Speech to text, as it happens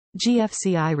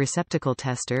GFCI Receptacle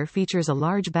Tester features a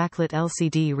large backlit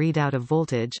LCD readout of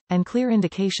voltage, and clear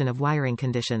indication of wiring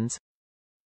conditions.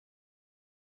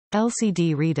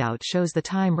 LCD readout shows the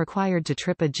time required to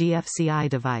trip a GFCI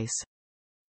device.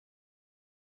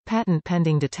 Patent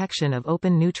pending detection of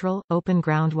open neutral, open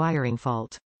ground wiring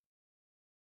fault.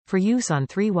 For use on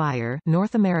 3-wire,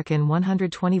 North American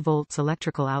 120 volts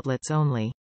electrical outlets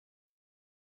only.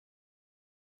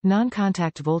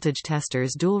 Non-contact voltage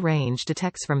testers dual range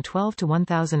detects from 12 to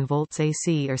 1000 volts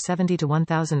AC or 70 to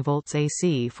 1000 volts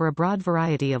AC for a broad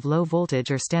variety of low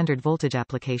voltage or standard voltage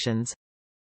applications.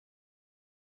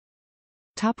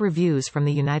 Top reviews from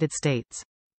the United States.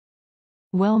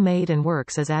 Well made and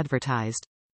works as advertised.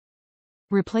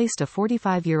 Replaced a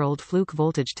 45-year-old fluke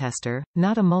voltage tester,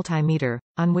 not a multimeter,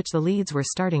 on which the leads were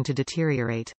starting to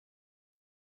deteriorate.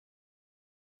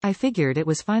 I figured it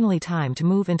was finally time to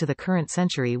move into the current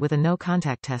century with a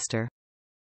no-contact tester.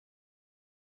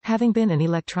 Having been an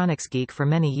electronics geek for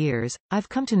many years, I've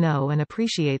come to know and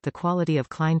appreciate the quality of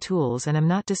Klein tools and am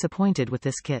not disappointed with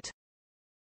this kit.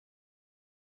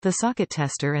 The socket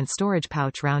tester and storage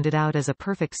pouch rounded out as a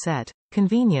perfect set,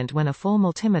 convenient when a full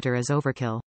multimeter is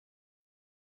overkill.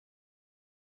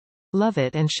 Love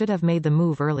it and should have made the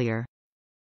move earlier.